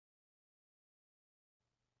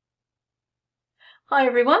Hi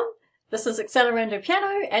everyone, this is Accelerando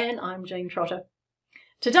Piano and I'm Jane Trotter.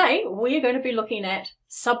 Today we are going to be looking at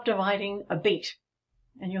subdividing a beat.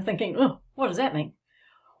 And you're thinking, oh, what does that mean?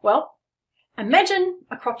 Well, imagine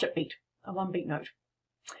a crotchet beat, a one beat note.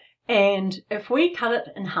 And if we cut it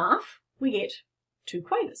in half, we get 2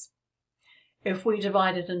 quavers. If we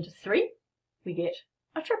divide it into 3, we get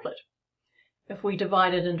a triplet. If we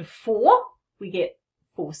divide it into 4, we get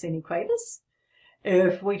 4 semiquavers.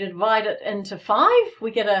 If we divide it into 5,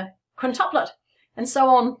 we get a quintuplet, and so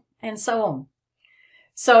on and so on.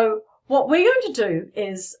 So what we're going to do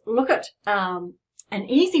is look at an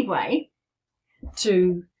easy way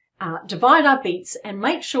to divide our beats and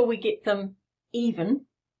make sure we get them even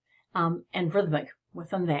and rhythmic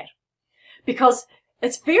within that. Because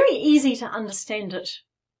it's very easy to understand it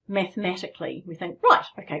mathematically. We think, right,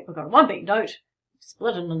 okay, we've got a one beat note,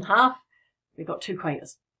 split it in half, we've got 2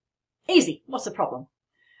 quavers. Easy, what's the problem?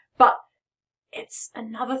 But it's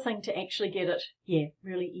another thing to actually get it,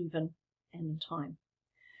 really even and in time.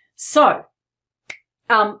 So,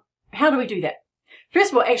 how do we do that?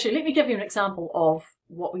 First of all, actually, let me give you an example of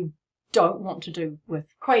what we don't want to do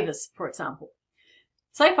with quavers, for example.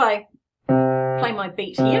 Say if I play my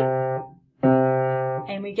beat here,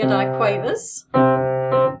 and we get our quavers with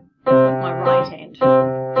my right hand.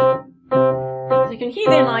 So you can hear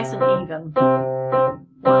they're nice and even.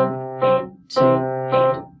 1 and 2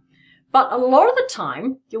 and. But a lot of the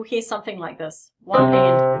time, you'll hear something like this. 1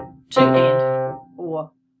 and, 2 and,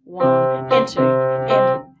 or 1 and 2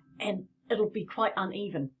 and it'll be quite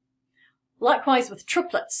uneven. Likewise with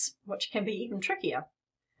triplets, which can be even trickier.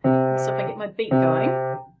 So if I get my beat going,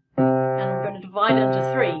 and I'm going to divide it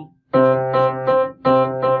into 3,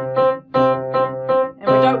 and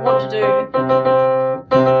we don't want to do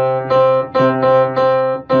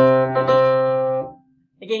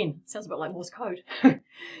again, sounds a bit like Morse code.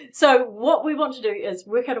 So what we want to do is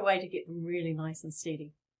work out a way to get them really nice and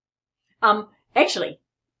steady. Actually,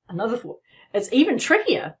 another thought, it's even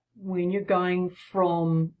trickier when you're going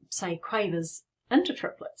from, say, quavers into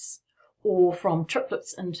triplets, or from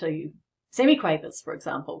triplets into semiquavers, for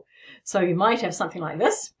example. So you might have something like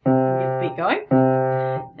this, get the beat going,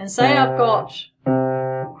 and say I've got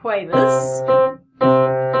quavers,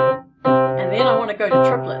 and then I want to go to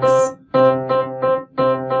triplets.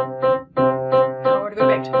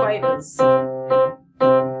 To quavers, and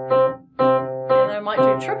I might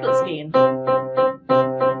do triplets again,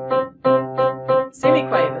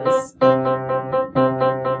 semiquavers.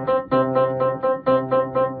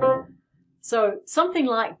 So something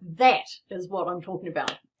like that is what I'm talking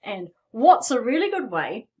about. And what's a really good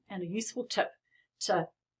way and a useful tip to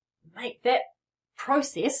make that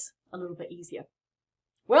process a little bit easier?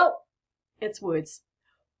 Well, it's words.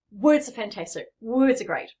 Words are fantastic. Words are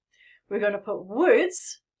great. We're going to put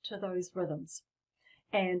words to those rhythms.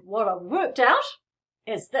 And what I've worked out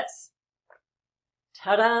is this.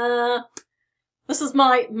 Ta-da! This is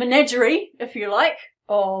my menagerie, if you like,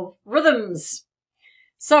 of rhythms.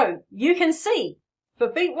 So you can see for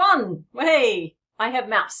beat 1, hey, I have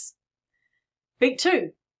mouse. Beat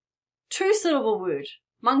 2, 2-syllable word,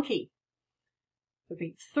 monkey. For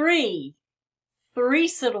beat 3,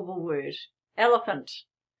 3-syllable word, elephant.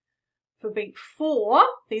 For beat 4,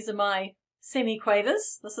 these are my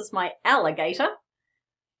semiquavers. This is my alligator.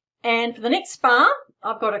 And for the next bar,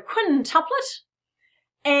 I've got a quintuplet.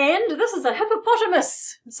 And this is a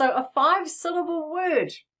hippopotamus. So a 5-syllable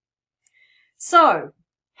word. So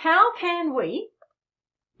how can we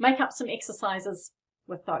make up some exercises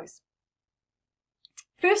with those?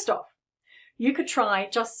 First off, you could try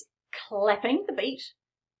just clapping the beat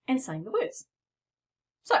and saying the words.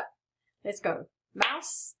 So let's go.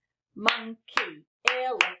 Mouse, monkey,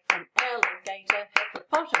 elephant, alligator,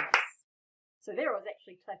 hippopotamus. So there I was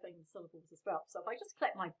actually clapping the syllables as well. So if I just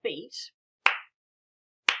clap my beat,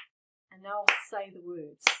 and now I'll say the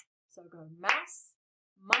words. So go mouse,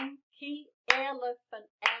 monkey, elephant,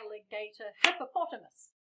 alligator,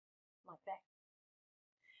 hippopotamus. Like that.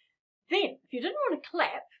 Then, if you didn't want to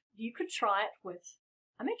clap, you could try it with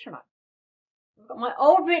a metronome. I've got my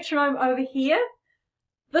old metronome over here.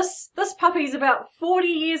 This puppy is about 40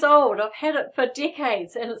 years old. I've had it for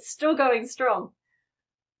decades and it's still going strong.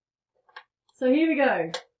 So here we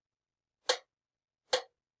go.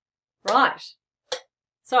 Right.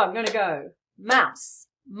 So I'm going to go mouse,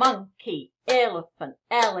 monkey, elephant,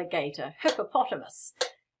 alligator, hippopotamus.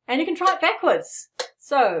 And you can try it backwards.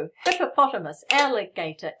 So hippopotamus,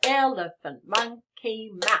 alligator, elephant,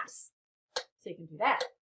 monkey, mouse. So you can do that.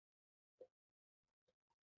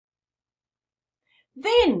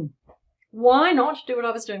 Then, why not do what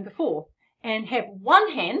I was doing before and have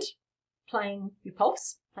one hand playing your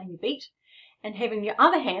pulse, playing your beat, and having your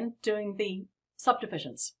other hand doing the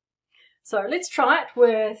subdivisions. So let's try it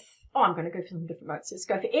with, I'm going to go for some different notes. Let's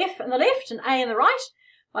go for F in the left and A in the right.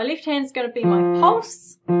 My left hand's going to be my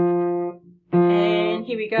pulse. And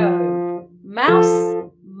here we go.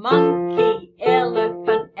 Mouse, monkey,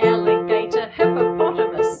 elephant, alligator,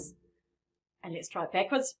 hippopotamus. And let's try it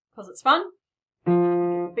backwards because it's fun. Get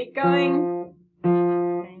the beat going.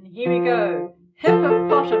 And here we go.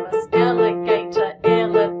 Hippopotamus, alligator,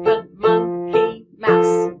 elephant, monkey,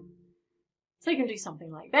 mouse. So you can do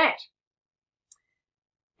something like that.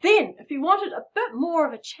 Then, if you wanted a bit more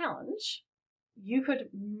of a challenge, you could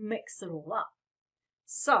mix it all up.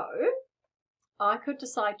 So, I could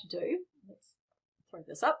decide to do, let's throw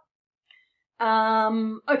this up.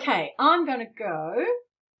 Okay, I'm going to go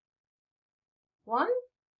 1,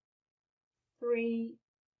 3,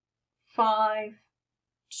 5,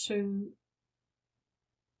 2,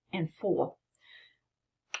 and 4.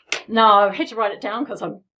 Now, I had to write it down because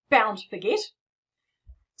I'm bound to forget.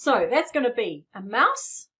 So that's going to be a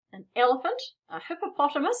mouse, an elephant, a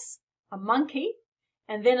hippopotamus, a monkey,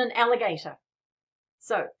 and then an alligator.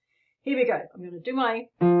 So here we go. I'm going to do my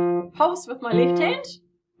pulse with my left hand.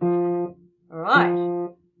 All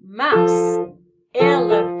right. Mouse,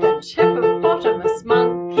 elephant, hippopotamus,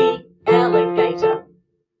 monkey, alligator.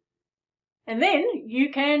 And then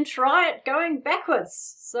you can try it going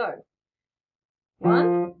backwards. So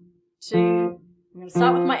 1, 2, I'm going to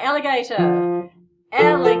start with my alligator.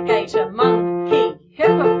 Alligator, monkey,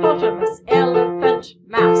 hippopotamus, elephant,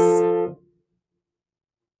 mouse.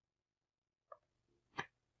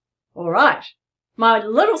 All right. My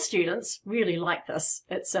little students really like this.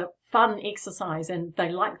 It's a fun exercise and they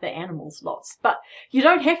like the animals lots. But you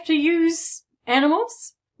don't have to use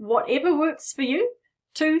animals. Whatever works for you.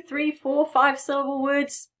 2, 3, 4, 5 syllable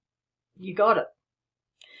words. You got it.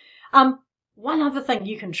 One other thing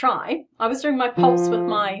you can try. I was doing my pulse with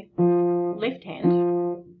my left hand.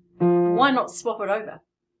 Why not swap it over?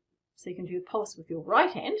 So you can do the pulse with your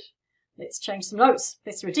right hand. Let's change some notes.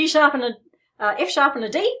 Let's do a D sharp and a F sharp and a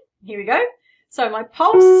D. Here we go. So my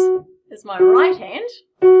pulse is my right hand.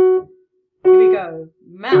 Here we go.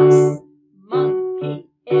 Mouse, monkey,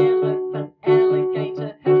 elephant,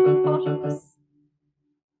 alligator, hippopotamus.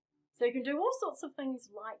 So you can do all sorts of things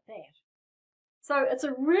like that. So it's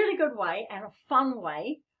a really good way and a fun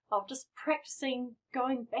way of just practicing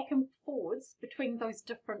going back and forwards between those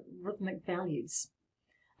different rhythmic values.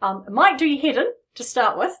 It might do your head in to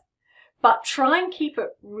start with, but try and keep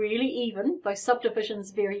it really even, those subdivisions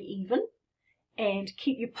very even, and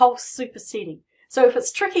keep your pulse super steady. So if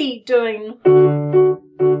it's tricky doing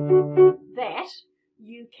that,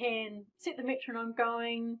 you can set the metronome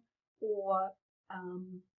going, or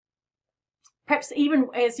perhaps even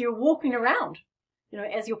as you're walking around,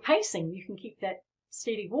 as you're pacing, you can keep that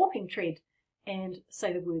steady walking tread and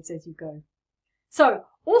say the words as you go. So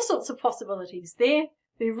all sorts of possibilities there.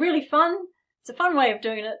 They're really fun. It's a fun way of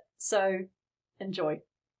doing it, so enjoy.